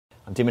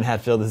I'm Damon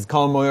Hatfield. This is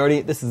Colin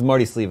Moriarty. This is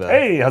Marty Sleva.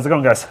 Hey, how's it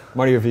going, guys?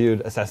 Marty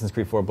reviewed Assassin's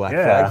Creed 4 Black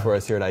Flag for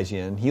us here at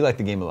IGN. He liked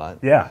the game a lot.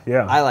 Yeah.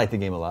 I like the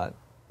game a lot.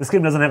 This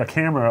game doesn't have a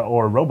camera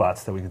or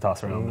robots that we can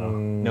toss around, though.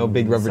 No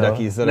big rubber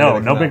duckies.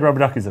 No big rubber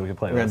duckies that we can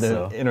play We're with.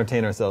 going to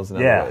entertain ourselves in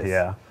other ways.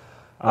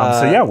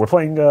 Yeah. We're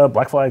playing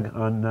Black Flag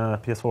on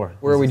PS4.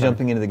 Where are we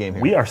jumping into the game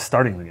here? We are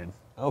starting the game.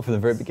 Oh, from the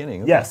very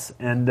beginning. Okay. Yes,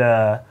 and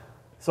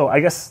so I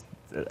guess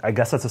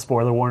that's a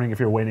spoiler warning if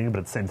you're waiting, but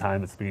at the same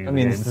time, it's the beginning of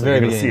the game. It's the very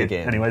beginning of the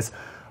game. Anyways,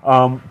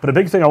 but a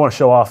big thing I want to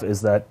show off is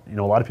that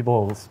a lot of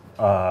people,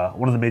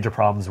 one of the major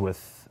problems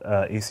with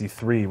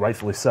AC3,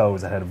 rightfully so,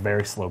 is that it had a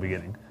very slow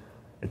beginning.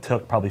 It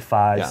took probably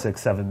 5,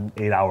 6, 7,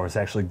 8 hours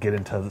to actually get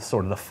into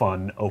sort of the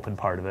fun, open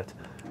part of it,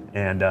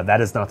 and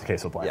that is not the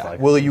case with Black Flag.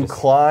 Will you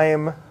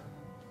climb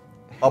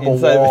up a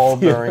wall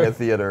during a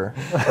theater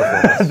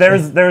performance?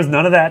 There's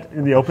none of that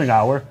in the opening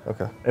hour.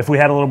 Okay. If we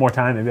had a little more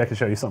time, maybe I could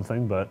show you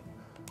something, but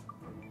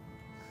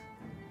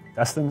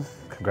Destin,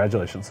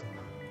 congratulations.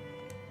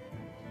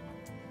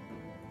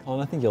 Colin,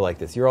 I think you'll like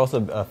this. You're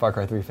also a Far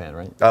Cry 3 fan,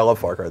 right? I love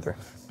Far Cry 3.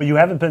 But you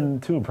haven't been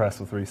too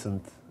impressed with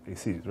recent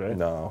ACs, right?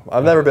 No.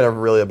 I've never been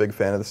really a big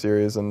fan of the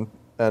series, and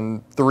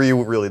 3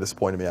 really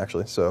disappointed me,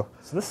 actually.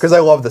 Because I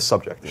love the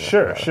subject.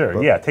 Sure.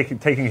 Yeah,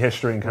 taking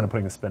history and kind of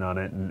putting a spin on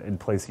it and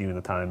placing you in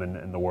the time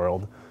and the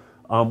world.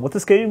 With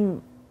this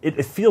game,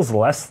 it feels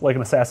less like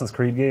an Assassin's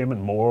Creed game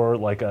and more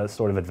like a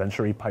sort of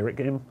adventure-y pirate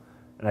game.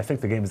 And I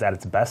think the game is at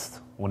its best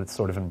when it's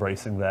sort of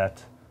embracing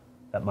that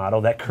motto,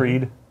 that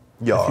creed,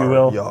 if you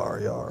will. Yar.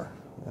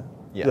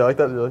 Yeah. You like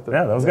that?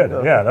 Yeah, that was good.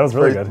 Yeah, that was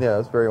really good. Yeah, it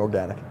was very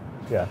organic.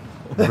 Yeah,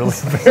 really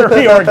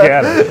very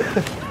organic.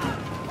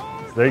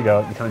 So there you go.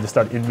 You kind of just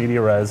start in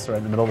media res right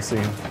in the middle of the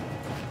scene.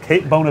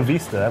 Cape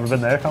Bonavista. Ever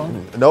been there,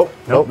 Colin? Nope.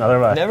 Neither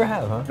have I. Never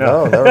have, huh?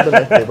 No, never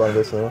been to Cape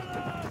Bonavista.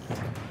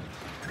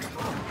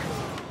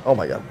 Oh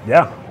my god.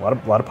 Yeah, a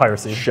lot of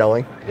piracy.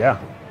 Shelling. Yeah.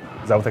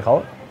 Is that what they call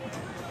it?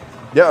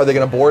 Yeah, are they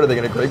going to board? Are they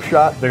going to grape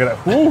shot? They're going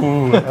to,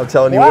 ooh. I'm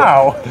telling you.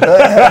 Wow.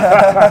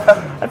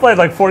 I played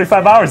like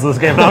 45 hours of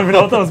this game. I don't even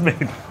know what those mean.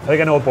 I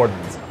think I know what board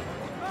means.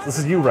 This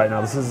is you right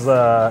now. This is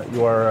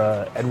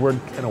your Edward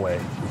Kenaway.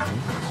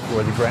 You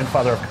are the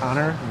grandfather of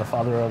Connor and the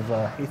father of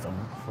Hatham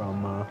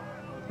from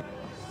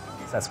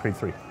Assassin's Creed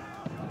 3.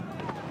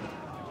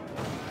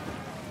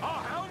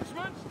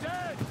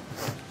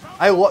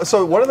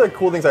 So one of the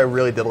cool things I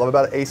really did love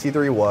about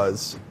AC3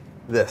 was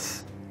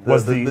this.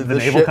 The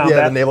naval combat?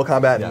 Yeah, the naval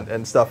combat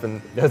and stuff.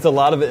 And there's a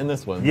lot of it in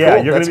this one. Yeah,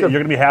 cool. you're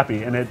gonna be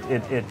happy, and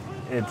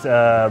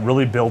it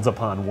really builds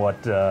upon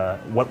what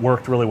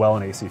worked really well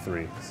in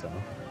AC3. So.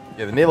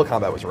 Yeah, the naval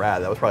combat was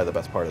rad. That was probably the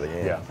best part of the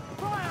game. Yeah.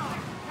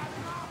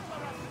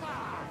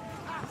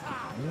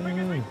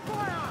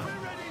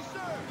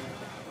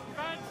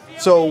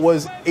 So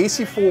was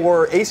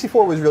AC4?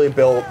 AC4 was really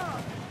built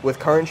with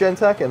current gen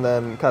tech and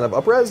then kind of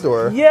up-resed,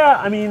 or? Yeah,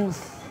 I mean,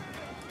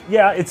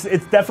 yeah, it's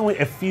definitely,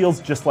 it feels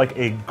just like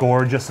a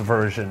gorgeous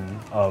version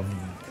of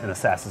an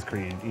Assassin's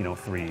Creed,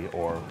 3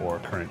 or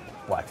current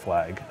Black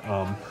Flag.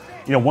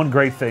 One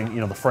great thing,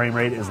 the frame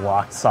rate is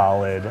locked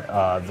solid.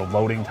 The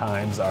loading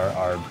times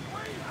are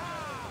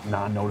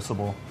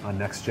non-noticeable on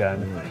next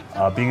gen.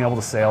 Being able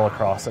to sail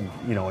across an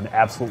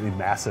absolutely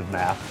massive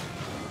map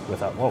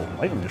without, whoa,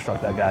 lightning just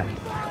struck that guy.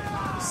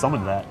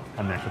 Summoned that.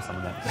 I didn't actually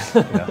summon that.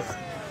 Yeah.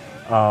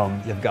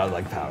 You have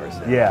godlike powers.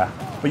 Yeah,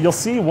 but you'll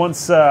see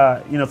once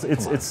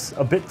it's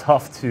a bit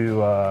tough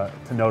to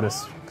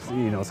notice.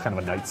 It's kind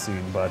of a night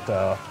scene, but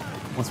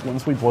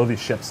once we blow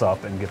these ships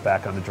up and get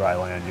back on the dry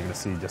land, you're going to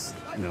see just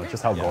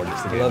how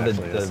gorgeous the game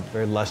actually is. I love the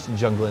very lush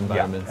jungle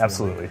environments. Yeah,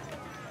 absolutely.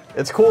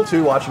 It's cool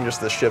too watching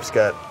just the ships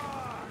get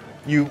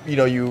you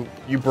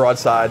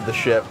broadside the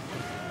ship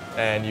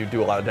and you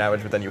do a lot of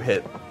damage, but then you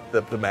hit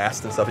the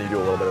mast and stuff, and you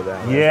do a little bit of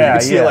damage. Yeah,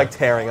 you see it like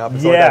tearing up.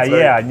 And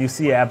and you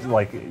see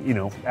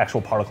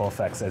actual particle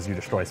effects as you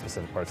destroy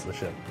specific parts of the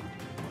ship.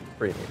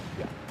 Pretty neat.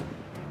 Yeah.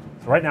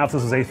 So right now, if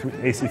this was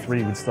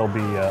AC3, we'd still be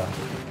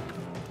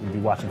you'd be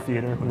watching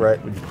theater. Right.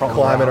 Would you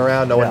climbing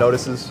around. No one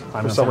notices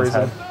climbing for some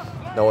reason.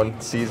 Head. No one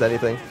sees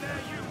anything.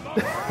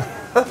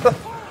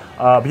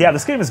 But yeah,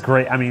 this game is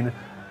great. I mean,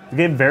 the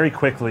game very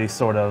quickly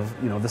sort of,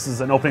 this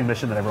is an opening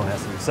mission that everyone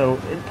has to do. So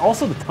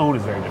also the tone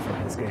is very different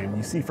in this game.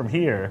 You see from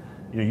here,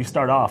 you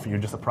start off and you're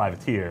just a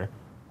privateer,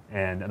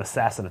 and an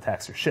assassin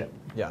attacks your ship.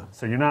 Yeah.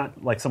 So you're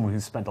not like someone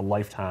who's spent a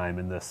lifetime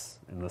in this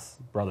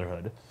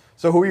brotherhood.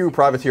 So who are you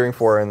privateering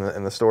for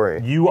in the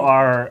story? You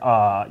are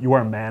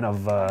a man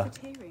of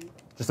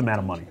just a man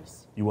of money.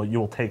 You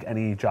will take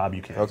any job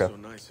you can. Okay.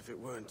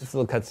 This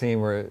little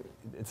cutscene where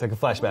it's like a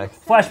flashback.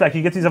 Flashback.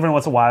 You get these every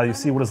once in a while. You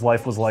see what his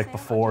life was like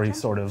before he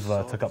sort of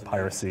took up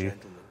piracy.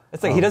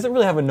 It's like he doesn't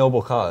really have a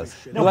noble cause.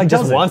 No, he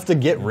just doesn't. wants to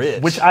get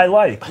rich, which I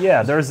like.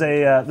 Yeah, there's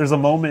a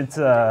moment.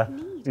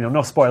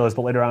 No spoilers,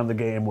 but later on in the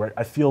game where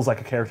it feels like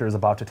a character is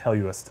about to tell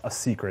you a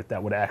secret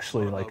that would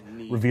actually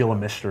reveal a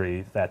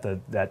mystery that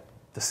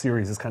the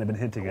series has kind of been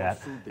hinting at,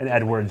 and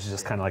Edward's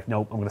just kind of like,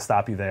 nope, I'm going to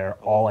stop you there.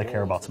 All I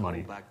care about is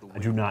money. I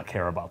do not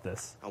care about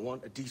this. I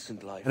want a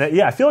decent life.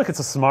 And I feel like it's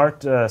a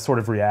smart sort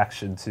of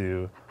reaction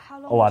to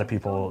a lot of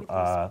people,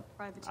 I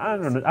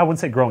don't know, I wouldn't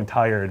say growing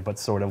tired, but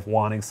sort of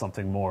wanting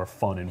something more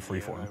fun and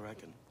freeform.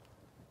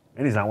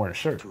 And he's not wearing a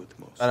shirt.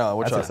 I know,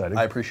 which That's exciting.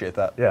 I appreciate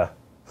that. Yeah.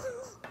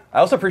 I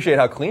also appreciate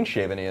how clean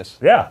shaven he is.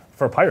 Yeah,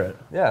 for a pirate.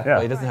 Yeah.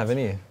 Well, he doesn't have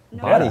any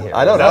body hair.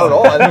 I don't know at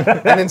all. And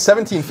in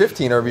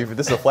 1715, or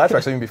this is a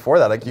flashback, so even before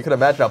that, like you could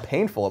imagine how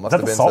painful it must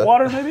have Is that been. the salt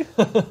water, maybe?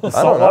 The I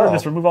salt don't water know.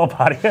 just remove all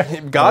body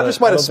hair? God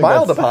just might have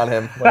smiled upon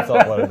him. What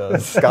saltwater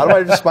does. God might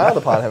have just smiled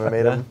upon him and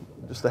made him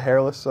just a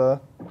hairless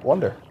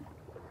wonder.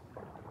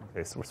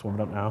 Okay, so we're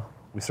swimming up now.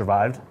 We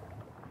survived.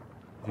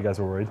 You guys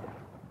were worried?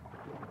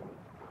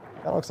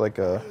 That looks like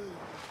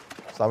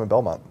Simon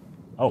Belmont.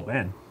 Oh,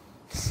 man.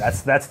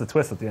 That's the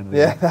twist at the end of the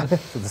Yeah. game.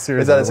 So the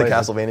series Is that of it's a the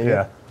Castlevania game?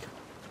 Yeah.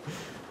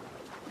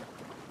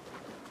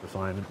 We're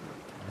fine.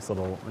 Nice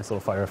little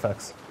fire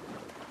effects.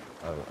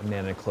 A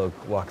man in a cloak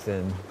walks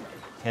in,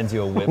 hands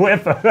you a whip.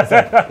 Whip!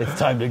 It's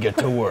time to get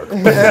to work.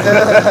 That'd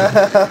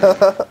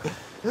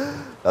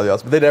be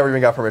awesome. But they never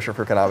even got permission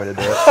for Konami to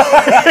do it.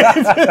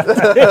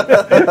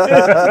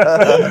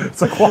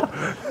 It's like, what?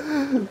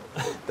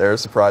 They're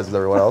as surprised as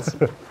everyone else.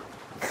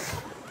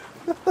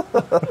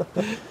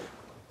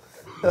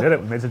 We did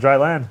it. We made it to dry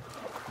land.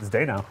 It's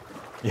day now.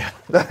 Yeah.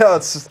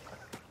 It's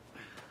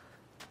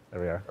There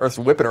we are. Earth's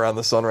whipping around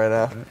the sun right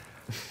now.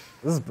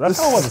 That's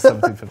how it was in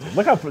 1750.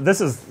 Look how this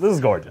is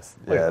gorgeous.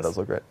 Look Yeah, at it this. does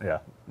look great. Yeah.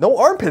 No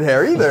armpit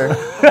hair either.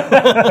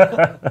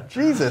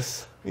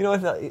 Jesus. You know,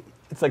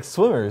 it's like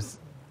swimmers.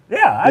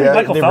 Yeah, I Yeah, mean,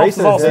 Michael the Phelps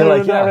is all races, they're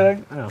smooth like,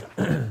 and yeah.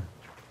 everything.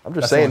 I'm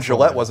just That's saying what's Gillette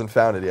going on. wasn't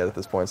founded yet at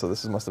this point, so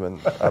this must have been.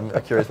 I'm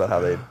curious about how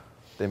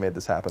they made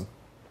this happen.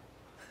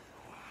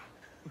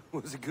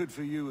 Was it good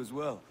for you as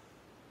well?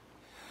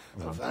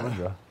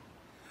 Havana.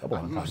 Double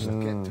I must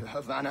entendre. get to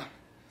Havana.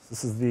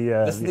 This is the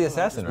This is the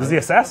assassin, This is right? the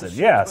assassin,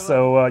 yeah.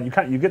 So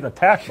you get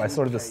attacked by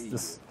sort of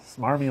this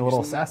smarmy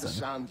little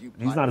assassin.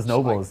 He's not as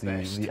noble as the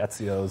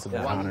Ezio's and the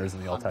Connors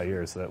and the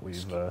Altairs that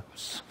we've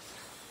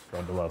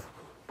grown to love.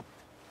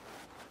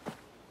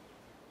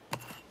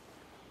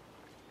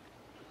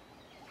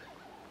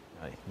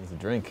 He needs a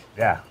drink.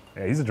 Yeah,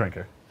 he's a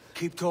drinker.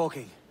 Keep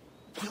talking.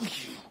 Will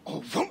you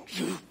or won't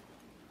you?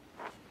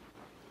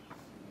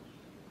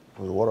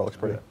 Ooh, the water looks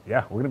pretty.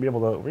 Yeah, we're gonna be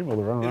able to run You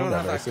around don't that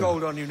have very that soon.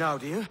 gold on you now,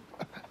 do you?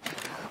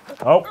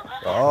 Oh,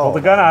 pulled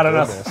the gun out on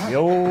goodness. us. The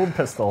old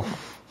pistol.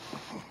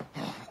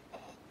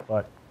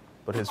 But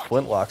But his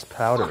flintlock's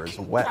powder is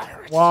wet.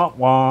 womp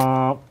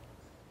womp.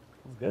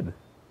 That's good.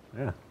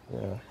 Yeah.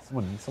 Yeah.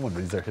 Someone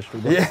reads their history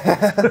book.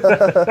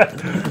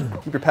 Yeah.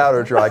 Keep your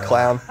powder dry,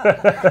 clown.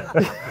 What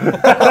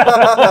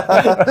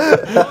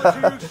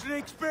do you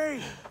sneaks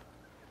be?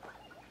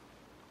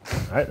 All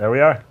right, there we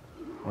are.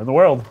 We're in the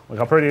world. Look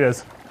how pretty it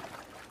is.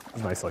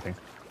 It's nice looking.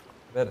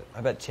 I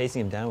bet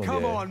chasing him down would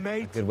Come be on, a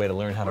mate. good way to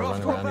learn how to We're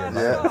run off to a around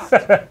bad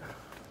here.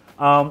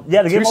 Yeah.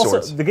 Yeah, Two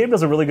swords. the game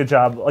does a really good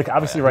job. Like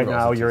obviously, Yeah, right he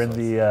now rolls you're with in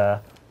two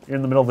you're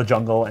in the middle of the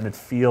jungle, and it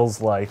feels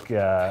like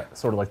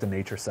sort of like the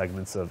nature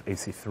segments of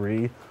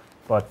AC3.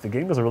 But the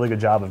game does a really good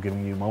job of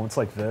giving you moments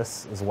like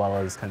this, as well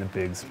as kind of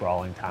big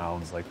sprawling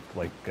towns like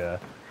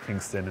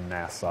Kingston and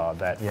Nassau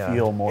that Yeah.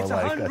 feel more It's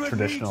like a 100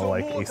 traditional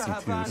like leagues or more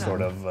to AC2 Havana.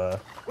 sort of.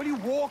 Will you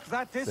walk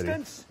that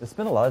distance? They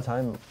spend a lot of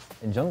time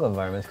in jungle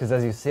environments because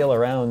as you sail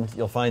around,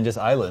 you'll find just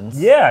islands.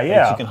 Yeah, that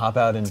yeah. you can hop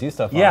out and do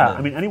stuff Yeah, on.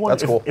 I mean, anyone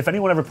That's cool. if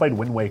anyone ever played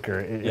Wind Waker,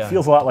 it Yeah.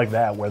 feels a lot like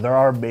that, where there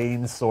are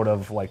main sort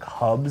of like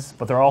hubs,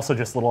 but there are also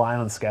just little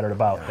islands scattered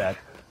about that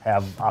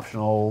have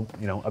optional,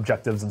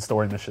 objectives and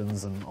story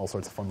missions and all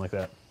sorts of fun like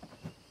that.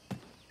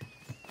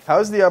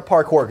 How's the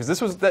parkour?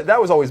 Because that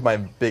was always my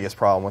biggest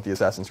problem with the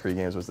Assassin's Creed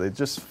games was they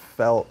just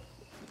felt.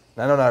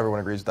 I know not everyone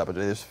agrees with that, but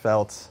they just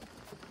felt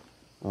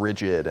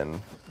rigid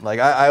and like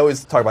I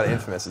always talk about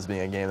Infamous as being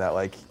a game that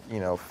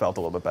felt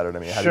a little bit better to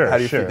me. How do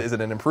you Sure. feel? Is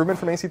it an improvement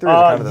from AC3? Is it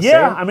kind of the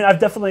Yeah, same? I mean, I've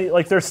definitely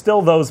there's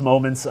still those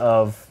moments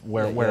of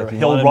where if you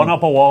he'll want him run to-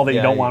 up a wall that you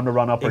yeah, don't want him to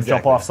run up, or jump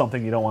exactly. off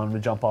something you don't want him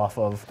to jump off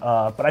of.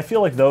 But I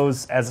feel like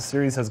those, as the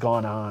series has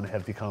gone on,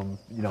 have become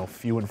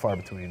few and far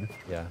between.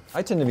 Yeah,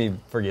 I tend to be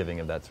forgiving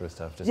of that sort of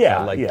stuff. Just Yeah,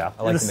 I like yeah.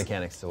 I like And the the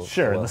mechanics so Sure,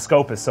 so and well. the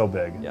scope is so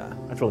big. Yeah.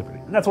 That's really pretty.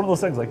 And that's one of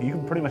those things, like, you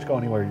can pretty much go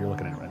anywhere you're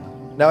looking at right now.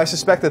 Now I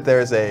suspect that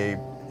there's a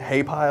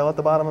hay pile at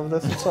the bottom of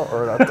this,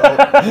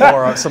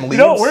 or some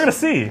leaves. We're gonna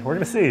see. We're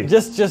gonna see.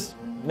 Just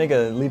make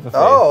a leap of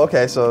faith. Oh,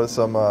 okay. So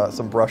some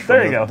brush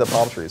There from you go. the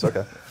palm trees.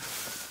 Okay.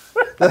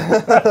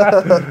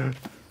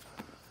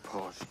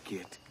 Pause,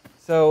 git.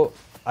 So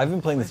I've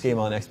been playing this game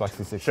on Xbox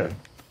 360. Sure.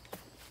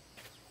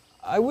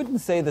 I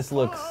wouldn't say this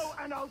looks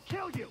And I'll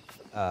kill you.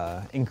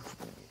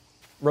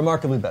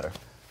 remarkably better.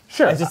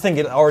 Sure. I just think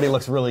it already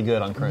looks really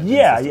good on current.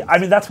 Yeah, systems. I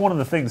mean, that's one of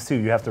the things too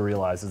you have to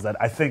realize is that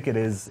I think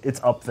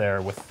it's up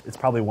there with, it's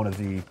probably one of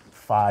the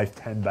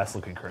 5-10 best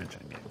looking current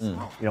gen games.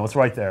 It's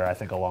right there, I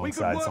think,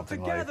 alongside work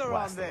something like together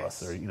Last on of Us,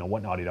 this. or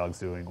what Naughty Dog's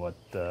doing, what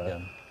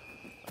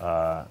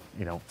Yeah.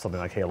 something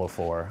like Halo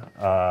 4.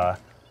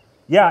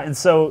 And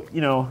so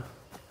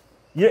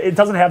it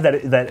doesn't have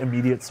that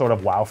immediate sort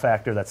of wow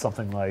factor that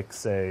something like,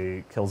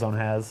 say, Killzone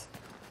has.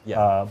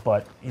 Yeah.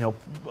 But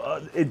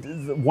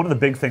one of the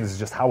big things is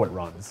just how it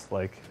runs.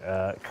 Like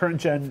current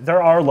gen,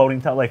 there are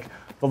loading times. Like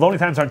the loading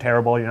times aren't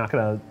terrible. You're not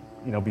gonna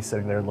be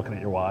sitting there looking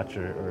at your watch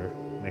or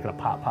making a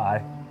pot pie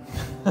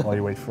while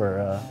you wait for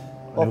a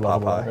new level.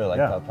 pot pie. I really like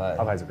pot pie.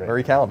 Pot pies are great.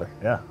 Marie Calendar.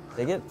 Yeah.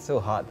 They get so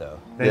hot though.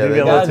 They Yeah, do they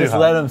get a gotta little too Just hot.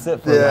 let them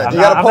sit for Yeah, a you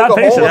while. gotta I'm poke not a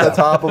hole patient. at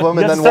the top of them You and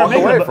have then to start walk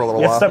making away them- for a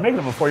little You have to while. start making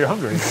them before you're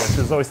hungry, which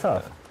is always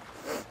tough.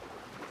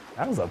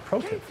 That was a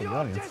pro tip from the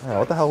audience. Yeah,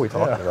 what the hell are we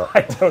talking about?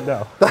 I don't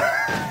know.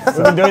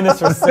 We've been doing this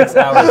for 6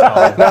 hours.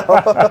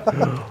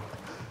 Colin.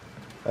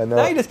 I know.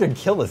 Now you're just gonna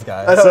kill this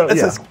guy. I know, So, it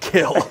yeah. says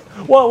kill.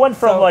 Well, it went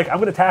from So- like I'm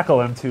going to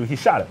tackle him to he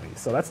shot at me,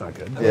 so that's not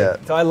good. Yeah.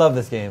 So I love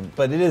this game,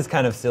 but it is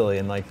kind of silly.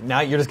 And like now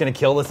you're just gonna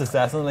kill this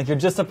assassin. Like you're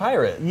just a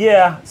pirate.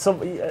 Yeah, so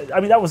I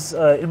mean that was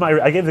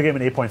I gave the game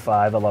an 8.5.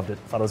 I loved it.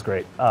 Thought it was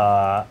great.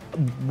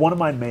 One of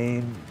my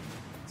main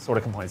sort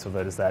of complaints with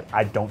it is that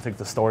I don't think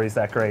the story is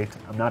that great.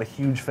 I'm not a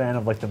huge fan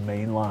of like the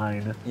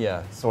mainline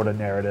Yeah. sort of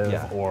narrative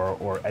Yeah.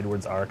 or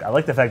Edward's arc. I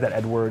like the fact that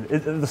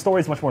the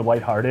story is much more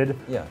lighthearted.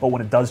 Yeah. But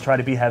when it does try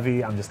to be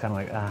heavy, I'm just kind of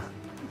like ah.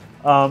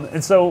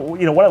 And so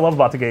what I love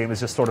about the game is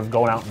just sort of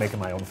going out and making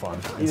my own fun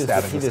and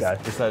stabbing He this guy.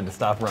 decided to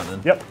stop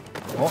running. Yep.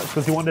 Well,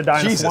 because he wanted to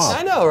die in a Jesus. swamp.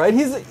 I know, right?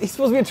 He's supposed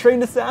to be a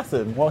trained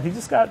assassin. Well, he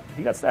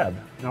got stabbed.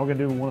 Now we're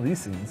gonna do one of these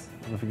scenes.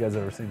 I don't know if you guys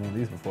have ever seen one of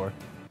these before.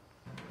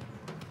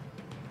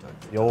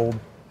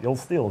 The old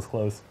steel is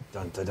close.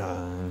 Dun dun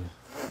dun.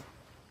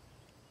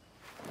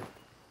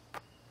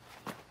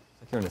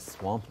 It's like you're in a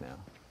swamp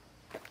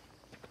now.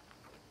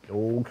 The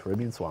old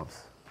Caribbean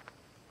swamps.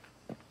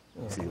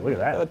 See, look at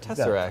that. A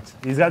tesseract.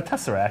 He's got a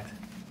tesseract.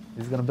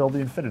 He's gonna build the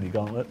Infinity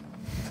Gauntlet.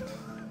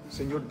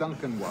 Senor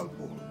Duncan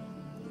Walpole,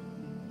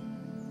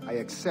 I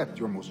accept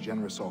your most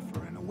generous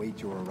offer and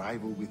await your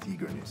arrival with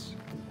eagerness.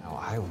 Now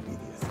I will be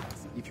the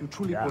assassin. If you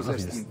truly Yeah, I don't know if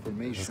possess the he's-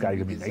 information this guy we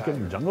could be naked desire,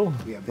 in the jungle?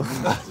 we have the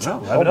means to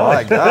No, I Oh don't know.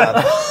 my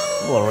god.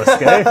 A little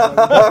risque.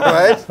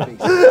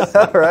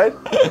 All right.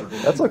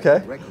 That's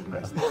okay.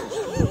 recognize the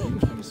person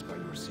infamous by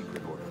your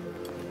secret order.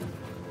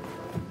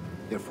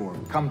 Therefore,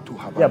 come to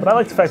Havana. Yeah, but I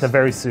like the fact that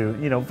very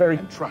soon, very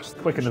And trust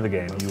quick into the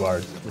game, you are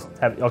just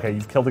okay.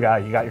 You've killed the guy.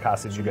 You got your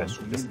costume. You're good.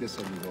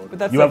 Just, But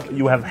that's you like,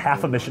 have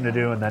half a mission to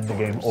do, and then the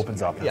game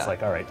opens up. And yeah. It's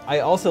like, all right. I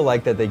also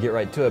like that they get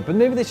right to it, but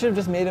maybe they should have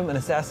just made him an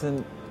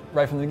assassin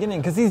right from the beginning,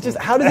 because he's just,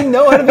 how does he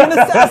know how to be an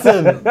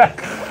assassin?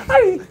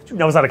 He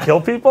knows how to kill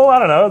people. I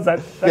don't know. That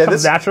Yeah, comes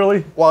this-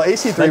 naturally. While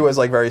AC3 was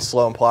like very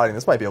slow in plotting,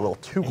 this might be a little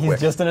too He's quick.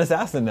 just an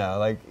assassin now,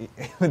 like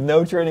with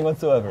no training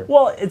whatsoever.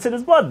 Well, it's in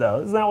his blood,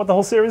 though. Isn't that what the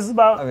whole series is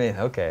about? I mean,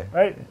 okay.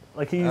 Right?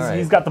 Like he's All right.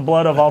 he's got the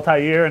blood of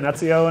Altair and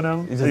Ezio in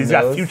him. He just He's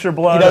got knows. future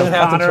blood He doesn't of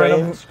have to Connor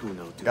in train.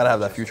 him. Gotta have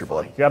that future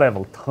blood. You gotta have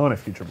a ton of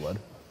future blood.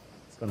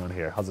 What's going on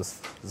here? How's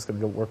this? Is this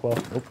gonna work well?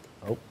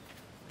 Oh.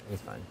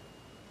 He's fine.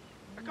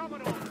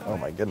 Oh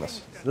my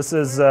goodness. This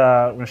is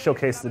we're gonna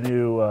showcase the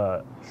new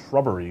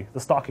shrubbery, the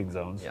stalking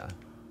zones. Yeah.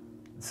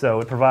 So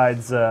it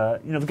provides, the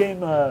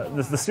game,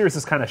 the series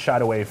has kind of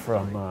shied away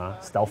from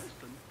stealth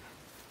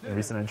in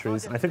recent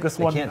entries, and I think this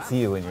They one. can't see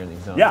you when you're in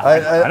these zones. Yeah,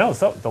 I- I know.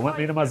 So don't let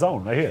me into my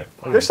zone right here.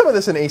 There's some of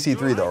this in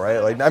AC3 though, right?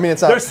 Like, I mean,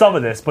 it's not. There's some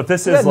of this, but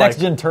this Look at is that like, next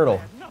gen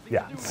turtle.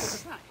 yeah.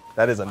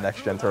 That is a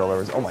next gen turtle.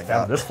 Oh my And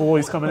god. this fool,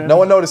 he's coming in. No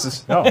one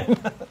notices. No.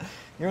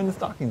 You're in the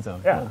stalking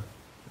zone. Yeah.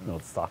 You know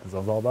what the stalking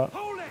zone's all about?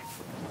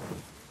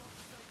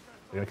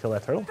 You gonna kill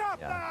that turtle?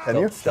 Yeah. Can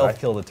you? Stealth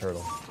kill the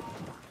turtle.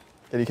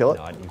 Can you kill it?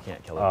 No, you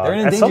can't kill it. They're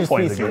an at some endangered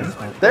point in the species.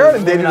 game. They're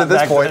endangered Not at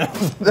this back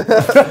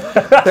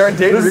point. They're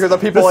endangered because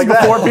of people This like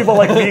is before that. people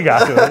like me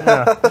got to it.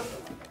 Yeah.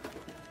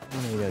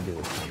 You gotta do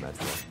this combat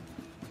stuff.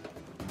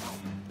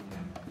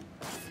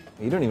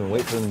 You don't even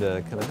wait for them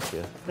to come at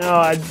you. No,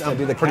 I'm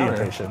do the pretty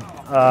counter. impatient.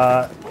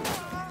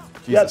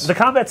 Yeah, Jesus. the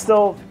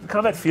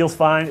combat feels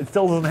fine. It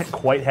still doesn't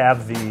quite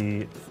have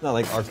the. It's not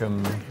like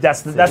Arkham.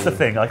 That's the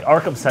thing. Like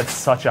Arkham sets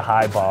such a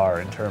high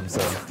bar in terms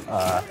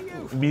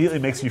of immediately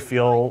makes you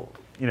feel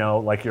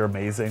like you're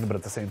amazing, but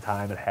at the same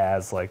time it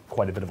has like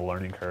quite a bit of a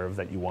learning curve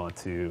that you want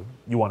to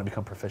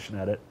become proficient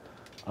at it.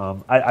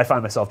 I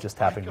find myself just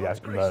tapping the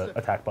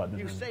attack button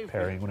and then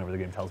parrying whenever the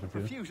game tells me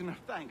to. Fusion of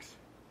thanks.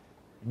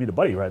 Meet a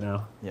buddy right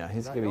now. Yeah,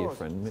 he's gonna be a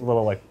friend. It's a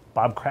little like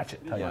Bob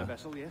Cratchit type. Yeah.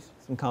 Vessel, yes.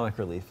 Some comic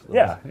relief.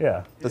 Yeah,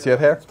 yeah. Does he have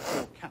hair?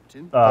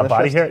 Captain.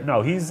 Body fist? hair?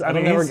 No, he's. I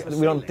mean,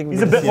 we don't think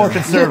he's a bit more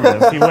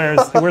conservative. He wears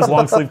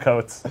long sleeve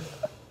coats.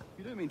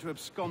 You don't mean to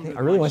abscond with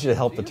I really my want you to ship,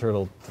 help do the you?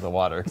 turtle to the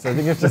water, because I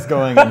think it's just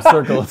going in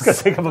circles.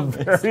 It's gonna take him a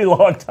very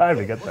long time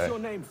to get What's there. your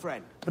name,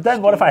 friend? But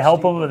then, what if I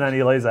help him and then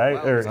he lays eggs?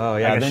 Or Oh I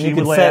yeah, guess then she you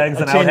can would lay set eggs,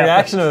 a and I chain would have to-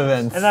 reaction of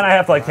events. And then I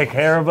have to like take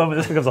care of him, and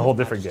this becomes a whole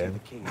different game.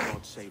 King,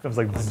 God save It becomes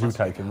like Zoo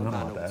Tycoon. I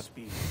don't want that.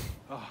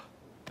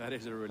 That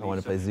is a relief. I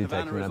want to play Zoo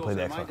Havana Tycoon when I is play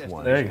the also my Xbox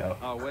One. There you go.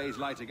 Our ways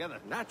lie together.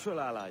 Natural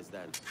allies,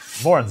 then.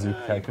 More on Zoo You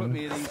put Tycoon.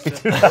 me in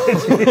these, you're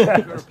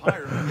a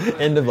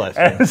pirate. End of life.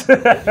 stream.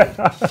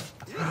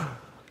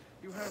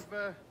 You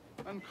have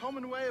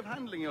uncommon way of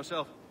handling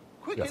yourself.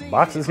 Quick Got and some easy,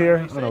 boxes if I here.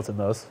 may I don't know say. what's in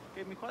those.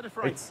 Gave me quite a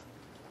fright. It's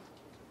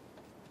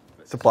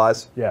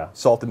Supplies. yeah.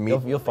 Salted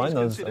meat. You'll find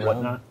those Consider around,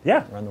 Whatnot.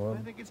 Yeah. around the I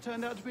world. think it's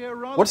turned out to be a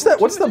rather What's that?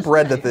 What's the fortuitous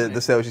bread day, that the isn't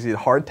it? sailors used to eat?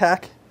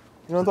 Hardtack?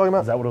 You know what I'm talking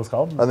about? Is that what it was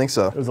called? I think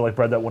so. Was it like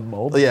bread that wouldn't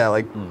mold? Yeah,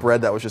 like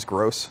bread that was just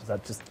gross. Is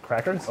that just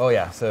crackers? Oh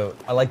yeah, so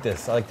I like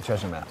this. I like the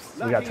treasure maps.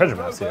 We got treasure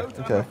maps here.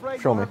 Okay,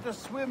 show me. To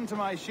swim to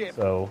my ship.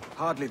 So,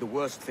 Hardly the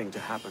worst thing to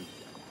happen.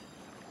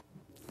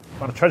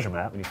 on a treasure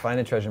map, When you find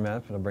a treasure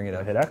map, it'll bring it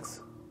up. hit X.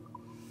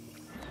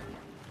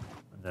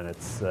 And then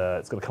it's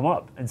going to come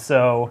up. And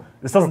so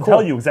this doesn't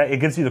tell you exactly. It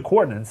gives you the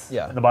coordinates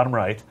Yeah. in the bottom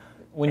right.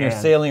 When you're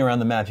And- sailing around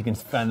the map, you can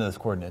find those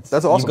coordinates.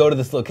 That's awesome. You go to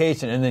this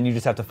location, and then you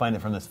just have to find it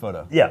from this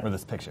photo. Yeah. Or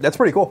this picture. That's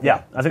pretty cool.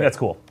 Yeah, I think that's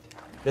cool.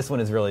 This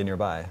one is really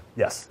nearby.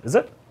 Yes. Is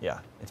it? Yeah,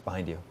 it's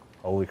behind you.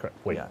 Holy crap.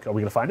 Wait, Yeah. are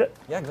we going to find it?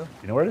 Yeah, go.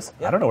 You know where it is?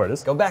 Yeah. I don't know where it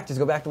is. Go back. Just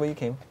go back the way you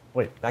came.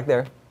 Wait, Back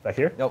there. back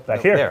here? Nope. Back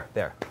nope, here.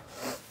 There.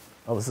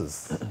 Oh, this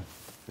is.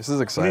 This is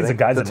He exciting. needs a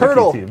guys the and Mickey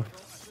turtle. team.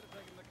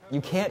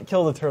 You can't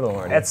kill the turtle,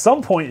 Marty. At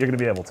some point, you're going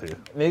to be able to.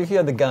 Maybe if you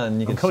had the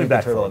gun, you could coming shoot the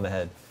back turtle for in the him.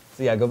 head.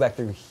 So yeah, go back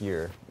through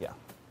here. Yeah.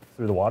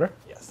 Through the water?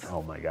 Yes.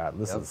 Oh my god,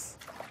 this Yep. is.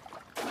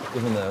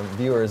 Giving the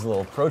viewers a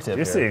little pro tip You're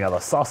here. seeing how the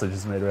sausage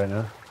is made right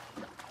now.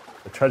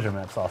 The treasure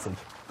map sausage.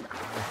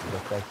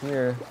 Look back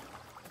here.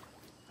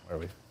 Where are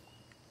we?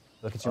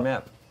 Look at your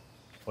map.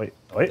 Wait.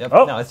 Yep.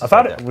 Oh, No, it's I just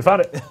found right it. there. We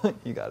found it.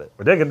 You got it.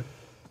 We're digging.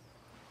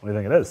 What do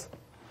you think it is?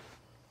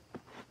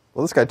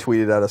 Well, this guy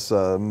tweeted at us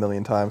a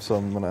million times, so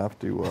I'm gonna have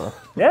to.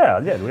 Yeah.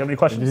 Do we have any Did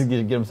questions? he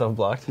get himself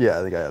blocked? Yeah,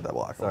 I think I had that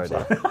block. Sorry,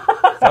 I'm dude.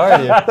 Sorry,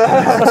 dude.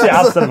 That's the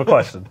opposite of a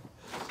question.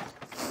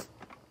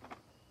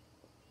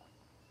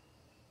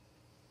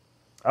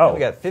 Oh, We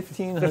got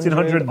 1,500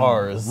 1,500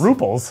 R's.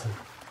 ruples.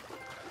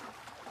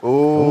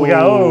 Ooh, we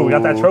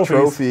got that trophies.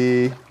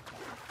 Trophy.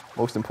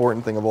 Most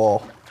important thing of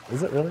all.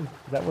 Is it really? Is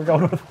that what we're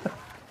going with?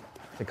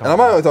 And I'm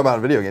not only talking about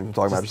video games. I'm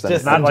talking about just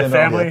Just anything. Not like in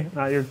general. family?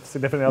 Not your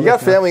significant other? You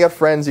got No. family, you got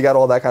friends, you got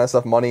all that kind of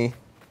stuff. Money,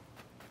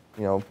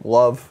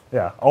 love.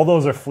 Yeah, all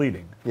those are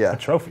fleeting. Yeah. The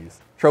trophies.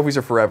 Trophies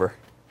are forever.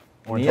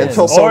 Or Yeah.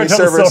 Until or Sony until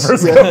the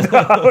servers. servers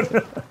go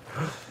down.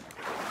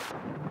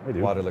 They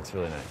do. Water looks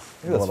really nice.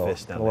 A Look at little, those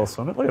fish down a there. little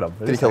swimming. Look at them.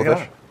 Did he kill a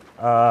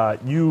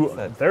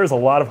fish? There's a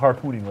lot of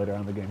harpooning later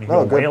on in the game. You Oh,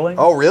 hear good. whaling.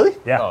 Oh, really?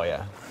 Yeah. Oh,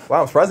 yeah.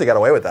 Wow, I'm surprised they got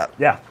away with that.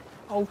 Yeah.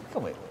 Oh,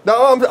 come wait.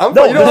 No, I'm No, fine.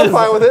 this I'm is-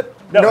 fine with it.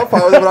 No. I'm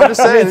fine with it, but I'm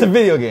just saying. It's a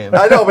video game.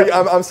 I know, but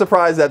I'm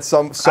surprised that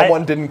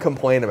someone didn't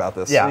complain about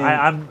this. Yeah,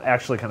 I'm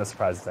actually kind of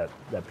surprised that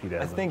Peter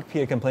I hasn't. think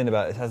Peter complained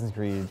about Assassin's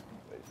Creed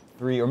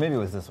 3, or maybe it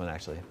was this one,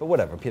 actually. But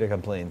whatever. Peter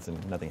complains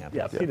and nothing happens.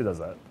 Yeah, Peter does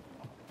that.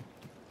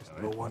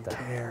 No one At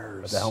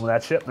cares. the helm of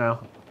that ship now.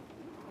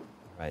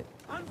 Right.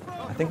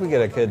 I think we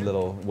get a good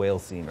little whale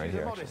scene right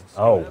here, actually.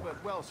 Oh,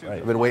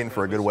 I've been waiting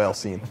for a good whale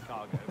scene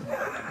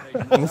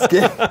in this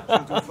game.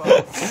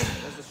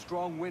 There's a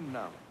strong wind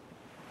now.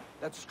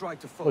 Let's strike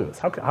to look full. at this.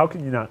 How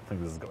can you not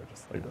think this is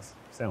gorgeous? Look at this.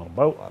 Stand on a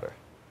boat. Water.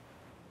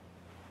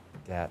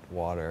 Dat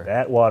water.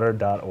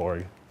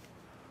 Thatwater.org.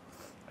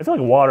 I feel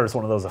like water is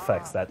one of those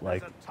effects that,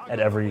 like, at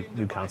every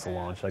new console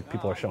launch, like,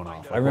 people are showing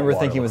off. Like, I remember what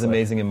water thinking it was looks like.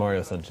 amazing in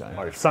Mario Sunshine.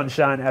 Mario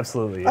Sunshine,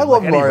 absolutely. I And,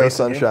 love like, any Mario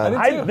racing game. Sunshine.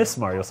 I did I too. miss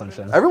Mario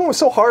Sunshine. Everyone was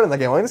so hard in that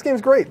game. Like, this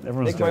game's great.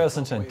 Everyone's Make good. Mario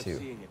Sunshine 2.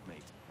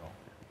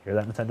 Hear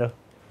that, Nintendo?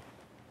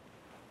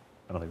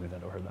 I don't think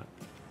Nintendo heard that.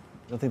 You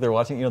don't think they're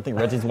watching? You don't think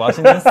Reggie's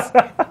watching this? Opened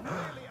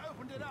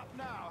it up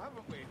now,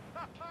 haven't we?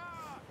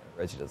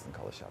 Reggie doesn't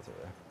call the shots over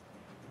there.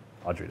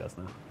 Audrey does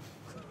now.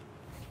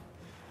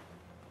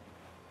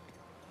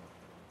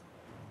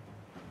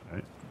 All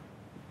right.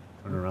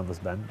 Turning around this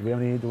bend. Do we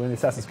have any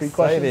Assassin's Creed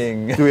questions?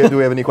 Exciting. Do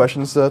we have any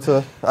questions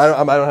to? I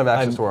don't have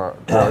access to our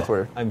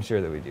Twitter. I'm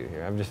sure that we do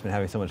here. I've just been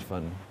having so much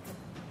fun.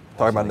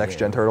 Talking about watching the next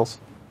gen game. turtles,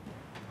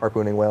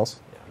 harpooning whales.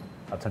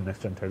 Top 10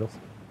 next gen turtles.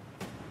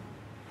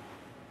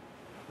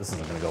 This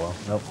isn't going to go well.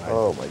 Nope.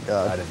 Oh my I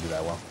god, didn't do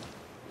that well.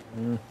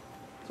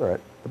 it's all right.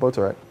 The boat's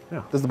all right.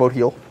 Yeah. Does the boat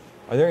heal?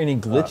 Are there any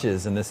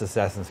glitches in this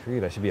Assassin's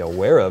Creed I should be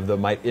aware of that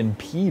might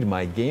impede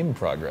my game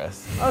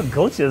progress? Oh,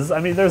 glitches. I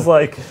mean, there's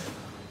like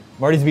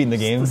Marty's beating the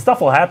game.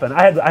 stuff will happen.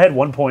 I had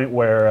one point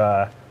where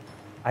I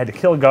had to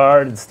kill a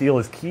guard and steal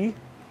his key,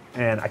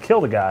 and I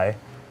killed a guy,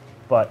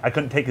 but I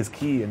couldn't take his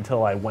key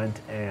until I went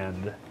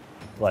and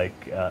like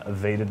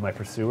evaded my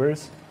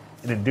pursuers,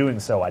 and in doing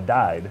so, I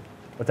died.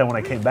 But then when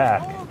I came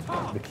back,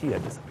 the key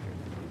had disappeared,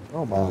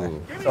 Oh my.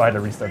 so I had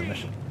to restart the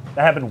mission.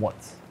 That happened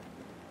once,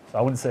 so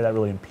I wouldn't say that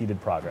really impeded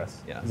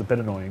progress. Yeah. It was a bit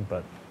annoying,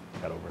 but I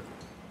got over it.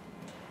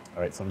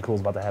 All right, something cool's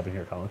about to happen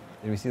here, Colin.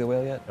 Did we see the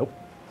whale yet? Nope.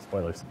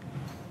 Spoilers.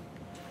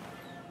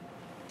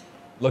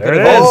 Look There at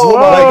it the is. event. Whoa!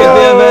 Look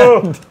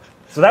at the event.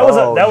 So that was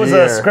Oh, a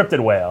dear. scripted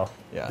whale.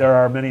 Yeah. There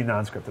are many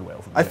non-scripted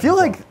whales. in the I game,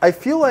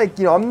 feel like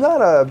I'm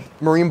not a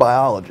marine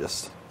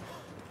biologist,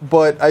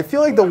 but I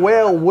feel like the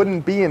whale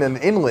wouldn't be in an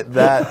inlet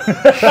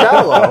that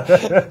shallow.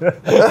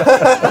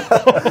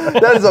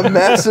 That is a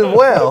massive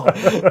whale,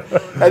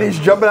 and he's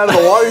jumping out of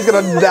the water. He's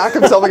gonna knock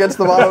himself against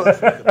the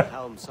bottom.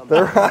 Helm some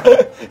So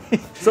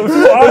if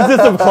you Is are, this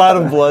a cloud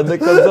of blood that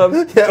comes up?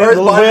 Yeah, or his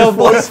the body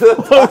whale just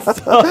floats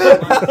to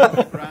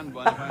the Grand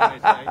one, if I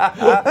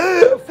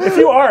may say. if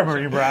you are a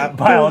marine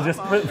biologist,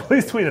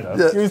 please tweet at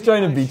us. He was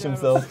trying to beach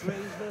himself.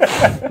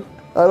 I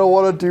don't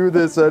want to do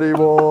this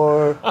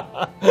anymore.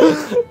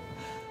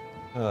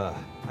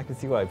 I can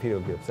see why Peter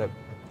would be upset.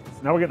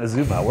 now we're getting a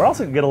zoom out. We're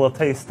also going to get a little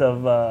taste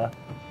of...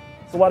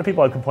 so a lot of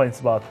people have complaints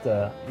about,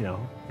 you know,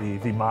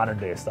 the modern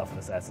day stuff in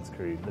Assassin's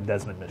Creed, the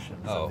Desmond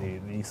missions,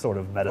 and the sort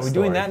of meta Are we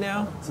doing that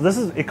now? So this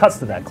is, it cuts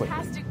to that quickly.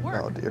 Fantastic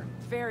work. Oh, dear.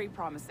 Very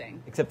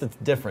promising. Except it's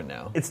different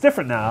now. It's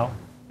different now.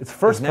 It's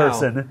first now-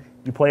 person.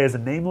 You play as a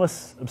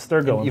nameless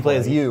Abstergo. You play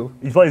as you.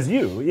 You play as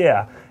you,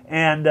 yeah.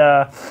 And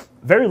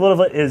very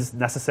little of it is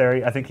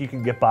necessary. I think you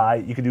can get by.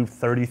 You can do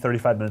 30,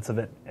 35 minutes of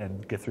it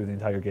and get through the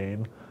entire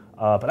game.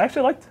 But I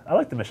actually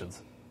liked the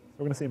missions.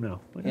 We're going to see them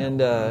now. And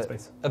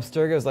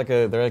Abstergo's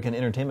they're like an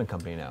entertainment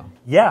company now.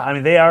 Yeah, I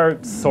mean, they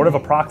are sort of a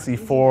proxy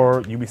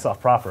for Ubisoft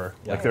proper.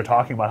 Yeah. Like, they're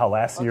talking about how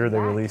last year they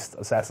released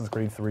Assassin's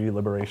Creed 3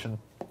 Liberation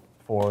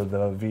for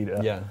the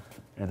Vita. Yeah.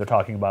 And they're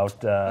talking about,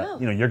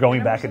 you know, you're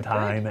going back in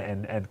time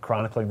and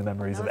chronicling the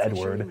memories of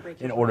Edward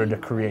in order to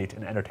create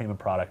an entertainment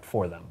product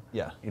for them.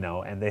 Yeah. You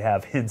know, and they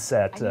have hints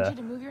at, I need you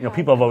to move your you know, head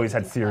people have a always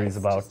little had to the theories side,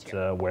 about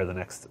just where the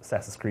next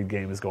Assassin's Creed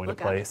game is going Look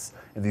to up. place.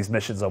 And these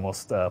missions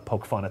almost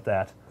poke fun at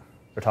that.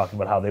 They're talking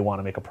about how they want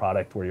to make a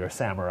product where you're a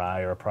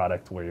samurai or a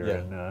product where you're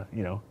in,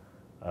 you know,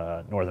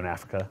 Northern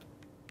Africa.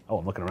 Oh,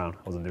 I'm looking around.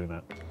 I wasn't doing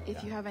that.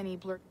 If you have any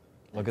blur...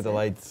 Look at the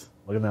lights.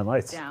 Look at that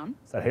lights. Down.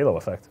 It's that halo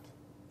effect.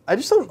 I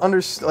just don't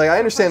understand. Like, I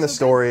understand the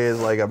story is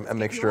like a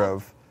mixture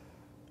of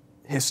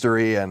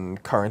history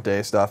and current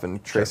day stuff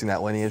and tracing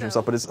that lineage and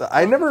stuff. But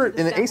I never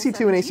in AC2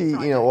 and AC, you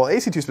know, well,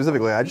 AC2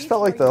 specifically, I just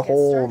felt like the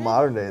whole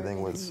modern day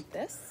thing was.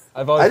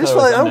 I've always I just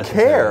thought feel it like was I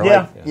don't care. unnecessary.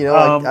 Yeah. Like, you know,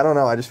 like, I don't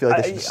know. I just feel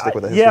like they should just stick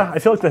with the history. Yeah, I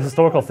feel like the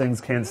historical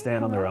things can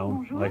stand on their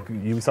own. Like,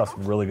 Ubisoft's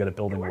really good at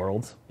building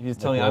worlds. You just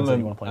Like tell me worlds that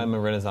you wanna play. I'm a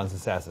Renaissance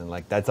assassin.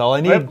 Like, that's all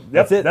I need. Yep,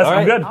 That's it. That's, all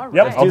I'm right. good. All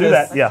Yep, right. I'll do Let's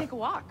that. Let's Yeah. take a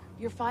walk.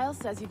 Your file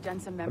says you've done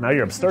some memory now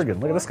you're research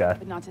Abstergan. Look at this before, guy.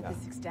 but not to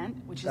this extent,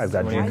 which is Guy's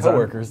got One of your jeans on.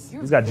 coworkers.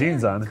 He's got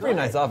jeans on. Pretty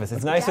nice office.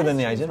 It's nicer than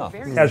the IGN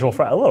office. Casual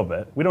fry, a little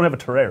bit. We don't have a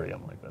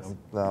terrarium like this.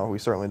 No, we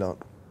certainly don't.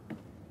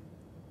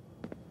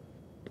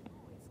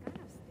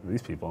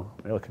 These people,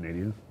 they look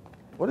Canadian.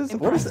 What is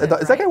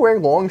that guy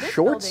wearing long This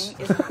shorts?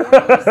 building is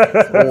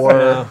 46 Or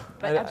No,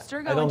 But I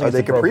Abstergo don't think Are it's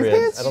they capri appropriate.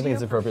 pants? I don't think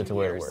it's appropriate to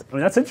wear at work. I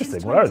mean, that's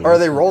interesting. What are these? are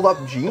they rolled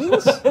up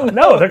jeans?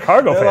 No, they're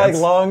cargo They're pants.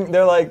 like long.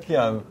 They're like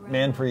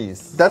man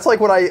prees. That's like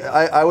what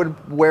I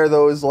would wear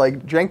those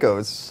like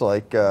Jenkos,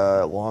 like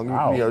long,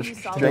 Wow. you know, You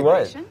saw Do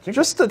what? Liberation?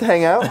 just to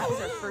hang out. That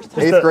was our first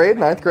time 8th grade,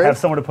 9th grade. Have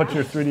someone to put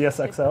your 3DS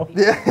XL.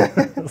 Yeah,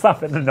 It's not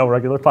fitting in no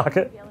regular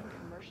pocket. scaling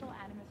commercial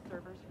Animus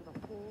servers for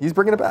the whole he's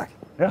bringing it back.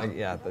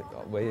 Yeah.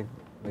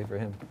 Wait for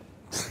him.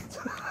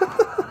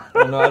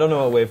 I don't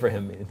know what wait for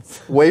him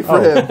means. Wait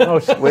for him.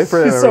 Wait for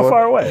him. He's so everyone.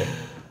 far away.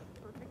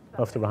 perfect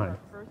Left her behind.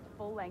 first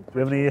full-length Do we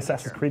have any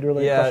Assassin's Creed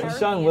related Yeah, questions?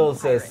 Sean Will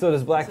says. So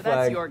does Black So that's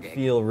Flag your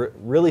gig.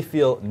 really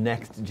feel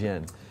next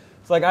gen?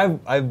 It's like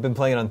I've been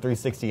playing it on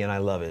 360 and I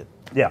love it.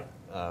 Yeah.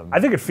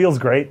 I think it feels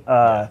great.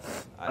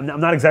 I'm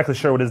not exactly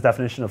sure what his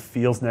definition of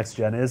feels next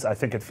gen is. I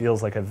think it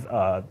feels like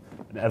an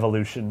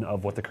evolution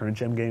of what the current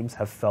gen games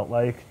have felt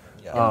like.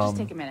 It'll just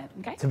take a minute,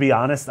 okay? To be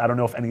honest, I don't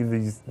know if any of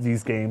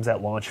these games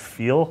at launch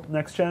feel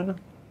next gen.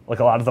 Like,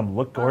 a lot of them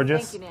look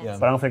gorgeous, thank you, Nancy.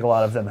 but I don't think a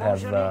lot of them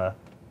have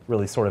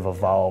really sort of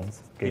evolved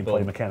People-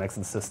 gameplay mechanics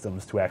and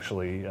systems to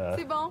actually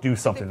C'est bon. do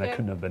something that C'était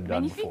couldn't have been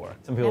done magnifique. before.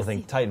 Some people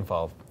Merci. think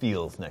Titanfall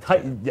feels next Hi-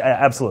 gen. Yeah,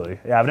 absolutely.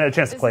 Yeah, I haven't had a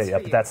chance to This play is it for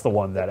yet, but you. that's the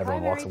one that The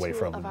everyone walks primary away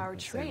tool from. of our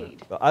and saying that.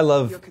 trade. But I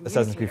love Your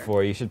Assassin's Creed communicator.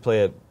 4. You should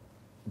play it,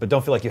 but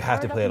don't feel like you have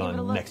to Fire play it up and give it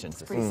a on look. next gen It's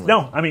systems. pretty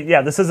No, I mean,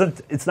 yeah,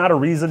 it's not a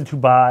reason to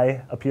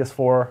buy a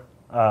PS4,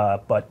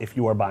 but if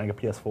you are buying a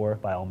PS4,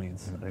 by all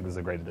means, I think this is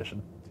a great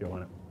addition to your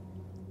lineup.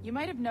 You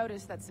might have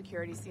noticed that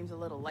security seems a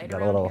little light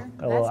Got a around little- here.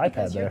 got a little That's iPad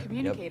because your there.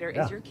 communicator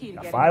Yeah. is your key to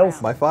Got getting files?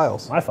 around. My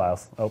files. My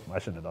files. Oh, I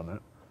shouldn't have done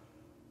that.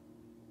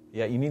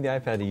 Yeah, you need the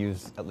iPad to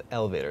use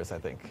elevators, I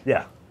think.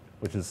 Yeah,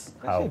 which is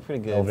how Actually, a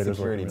pretty good elevators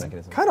security work.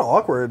 mechanism. Kind of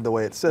awkward the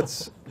way it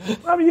sits.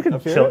 I mean, you can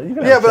here? chill. You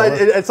can Yeah, have but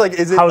chill. it's like,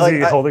 is it How's like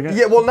he holding it?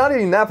 Yeah, well, not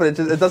even that, but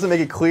it doesn't make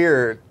it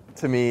clear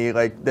to me.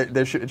 Like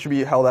it should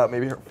be held out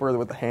maybe further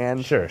with the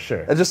hand. Sure.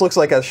 It just looks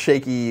like a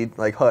shaky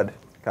like HUD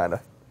kind of.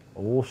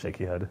 Oh,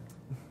 shaky head.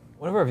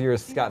 One of our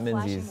viewers, See Scott that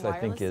flashing Menzies, I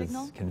think wireless is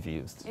signal?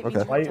 confused. It Okay.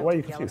 means Why we're are you up to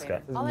the confused,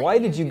 elevator. Scott? I'll let Why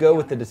did you do go the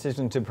with the honors.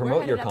 decision to We're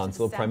promote your headed up to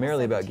console Sample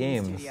primarily about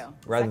 17 games studio,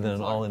 rather than second an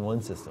floor.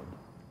 all-in-one system?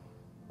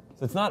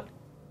 So it's not.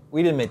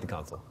 We didn't make the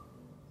console.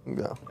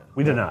 No.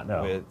 We did not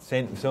know.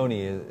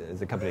 Sony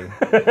is a company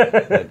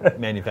that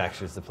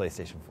manufactures the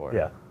PlayStation 4.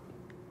 Yeah.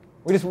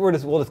 We'll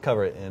just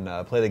cover it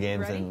and play the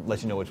games Ready? and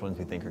let you know which ones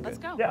we think are Let's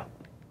good. go. Yeah.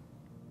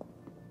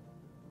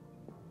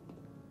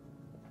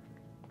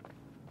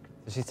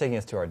 So she's taking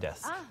us to our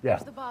desks. Ah, Yeah.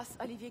 there's the boss,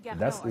 Olivier Garneau,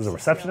 That's our there's a CCO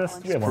receptionist.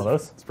 on We have one of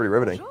those. It's pretty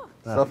riveting Bonjour.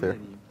 stuff here.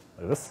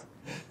 Look at this.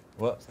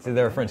 Well, see,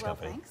 they're a French Well,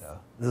 company. thanks. So.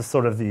 This is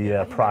sort of the Have you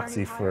been proxy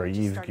already for hired? Just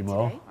Yves started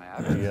Guillemot,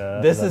 today?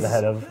 This the is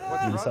head of I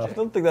Ubisoft.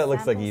 don't think that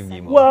looks like Yves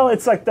Guillemot. Well,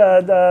 it's like he's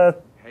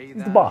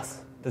the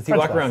boss. Does he French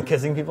walk boss. around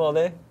kissing people all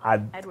day?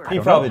 Edward. He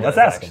don't probably know. does.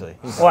 Let's ask actually. him.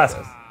 We'll ask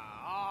him.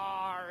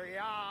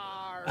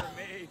 Yar,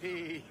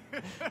 matey. You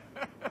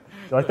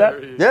like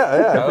that? Yeah.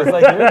 That was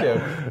like your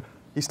joke.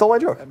 He stole my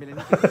joke.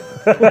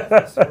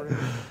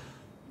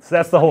 So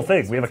that's the whole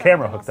thing. We have a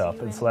camera hooked up,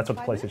 and so that's what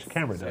the PlayStation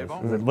camera does.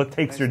 Is it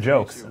takes your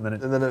jokes and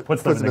then it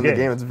puts them in the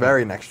game. It's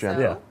very next gen.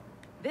 Yeah.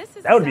 This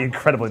is That would be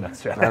incredibly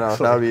next gen. I know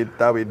actually.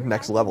 that would be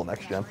next level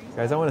next gen.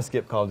 Guys, I want to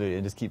skip Call of Duty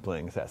and just keep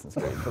playing Assassin's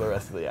Creed for the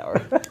rest of the hour.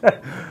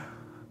 very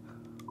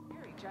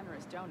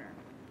generous donor.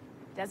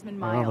 Desmond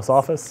Anonymous Miles.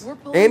 office. We're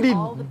pulling Andy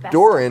all the best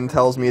Doran stuff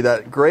tells me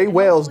that gray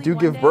whales do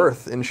give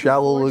birth in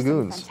shallow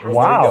lagoons.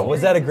 Wow.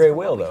 Was that a gray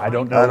whale, though? I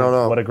don't know, I don't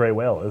know. what a gray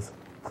whale is.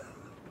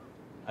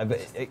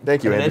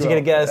 Thank you, An Andy.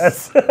 educated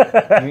guess.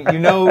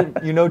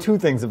 you know two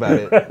things about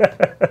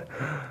it.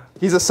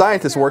 He's a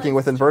scientist working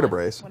with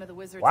invertebrates, One of the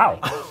wizards Wow.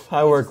 might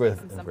I work with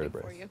something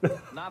invertebrates. for you.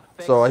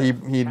 so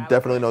he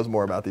definitely knows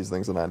more about these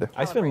things than I do.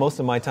 I spend most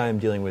of my time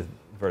dealing with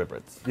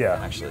vertebrates. Yeah,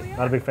 actually.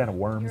 Not a big fan of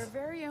Your worms.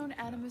 very own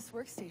Animus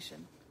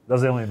workstation. Those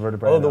are the only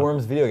invertebrates. All of the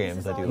worms video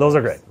games I do. Those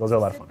are great. Those are a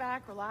lot of Sit fun.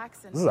 back,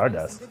 relax, and This is our enjoy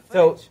some desk. good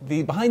So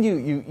footage. behind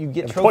you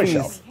get toy trophies.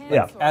 shelf. like,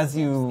 Yeah. As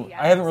you,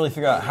 I haven't really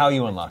figured out how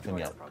you unlock them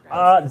yet.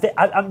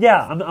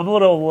 I'm a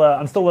little.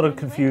 I'm still a little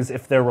confused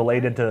if they're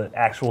related to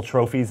actual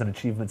trophies and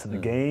achievements in the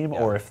game,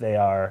 or if they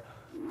are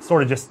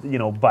sort of just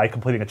by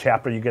completing a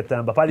chapter you get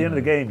them. But by the end of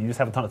the game, you just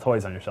have a ton of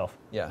toys on your shelf.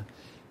 Yeah.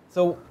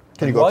 So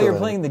Can you go while up to you're the-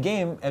 playing the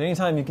game, at any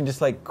time you can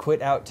just like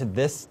quit out to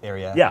this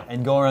area Yeah.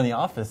 and go around the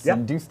office Yeah.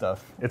 and do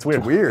stuff. It's weird.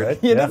 It's weird. right?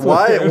 Yeah, Yeah. that's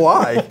Why?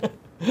 Why?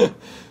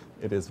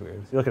 It is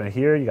weird. You're looking at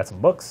here. You got some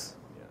books.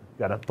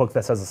 You got a book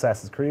that says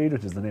Assassin's Creed,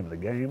 which is the name of the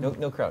game.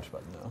 No crouch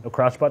button though. No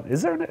crouch button.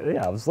 Is there?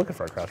 Yeah, I was looking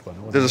for a crouch button.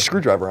 It wasn't There's a there.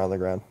 screwdriver on the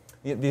ground.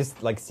 These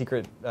like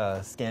secret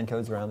scan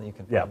codes around that you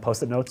can. Yeah, find.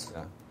 post-it notes.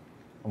 Yeah.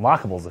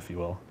 Unlockables, if you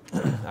will.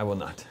 I will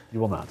not.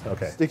 You will not.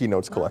 Okay. Sticky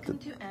notes collected.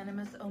 Welcome to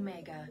Animus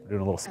Omega. Doing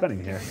a little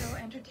spinning here.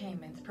 Abstergo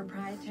Entertainment's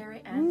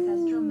proprietary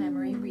ancestral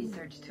memory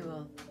research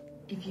tool.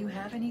 If you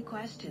have any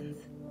questions,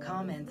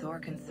 comments, or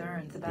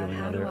concerns about any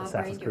how other to Assassin's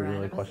operate Creed your related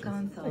Animus questions?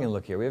 console, I can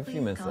look here. We have a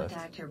few please minutes left.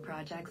 contact your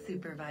project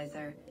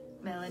supervisor,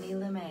 Melanie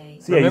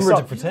LeMay. So, yeah, you Remember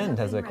saw- to pretend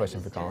has a question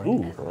for Colin.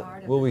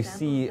 Ooh. Will we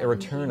see a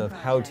return of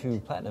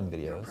how-to platinum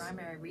videos?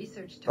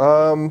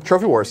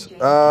 Trophy Wars.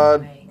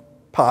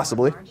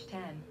 Possibly.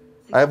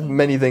 I have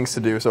many things to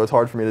do, so it's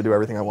hard for me to do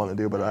everything I want to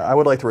do, but I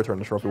would like to return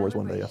to Trophy Wars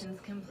one day, yes.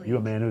 You a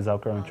man who's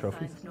outgrowing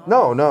trophies?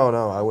 No,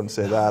 I wouldn't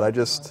say that. I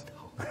just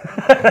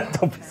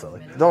Don't be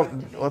silly.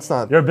 let's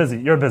not. You're a busy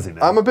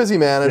man. I'm a busy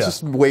man. It's Yeah.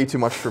 just way too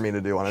much for me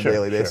to do on a Sure,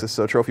 daily sure. basis,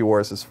 so Trophy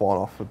Wars has fallen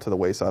off to the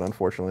wayside,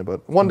 unfortunately,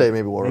 but one day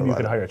maybe we'll Maybe you revive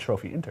could it. hire a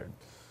trophy intern.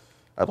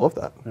 I'd love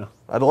that. Yeah.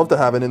 I'd love to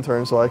have an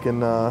intern so I can,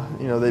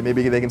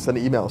 maybe they can send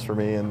emails for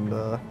me and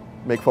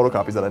make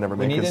photocopies that I never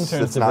We make need because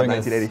interns it's to not bring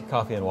 1980. us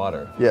coffee and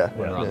water. Yeah.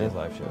 When we're on Yeah. these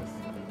live shows.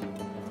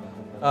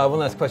 One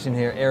last question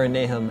here. Aaron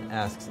Nahum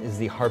asks, is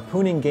the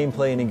harpooning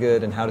gameplay any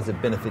good, and how does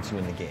it benefit you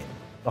in the game?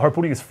 The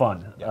harpooning is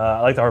fun. Yeah. I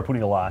like the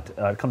harpooning a lot.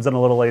 It comes in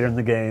a little later in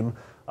the game,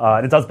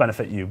 and it does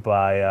benefit you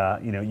by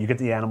you get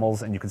the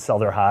animals and you can sell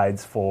their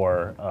hides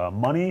for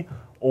money,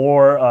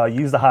 or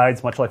use the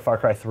hides much like Far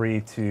Cry 3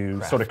 to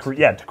Craft. sort of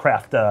to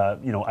craft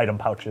item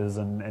pouches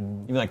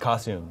and Even like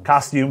costumes.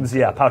 costumes.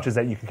 Yeah, pouches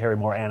that you can carry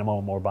more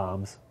ammo, more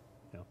bombs.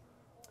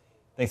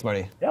 Thanks,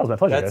 Marty. Yeah, it was my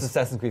pleasure. That's guys.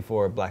 Assassin's Creed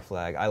 4 Black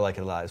Flag. I like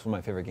it a lot. It's one of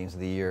my favorite games of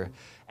the year.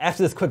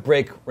 After this quick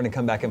break, we're going to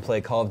come back and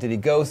play Call of Duty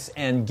Ghosts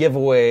and give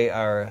away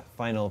our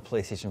final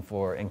PlayStation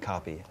 4 and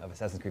copy of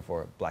Assassin's Creed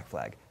 4 Black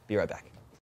Flag. Be right back.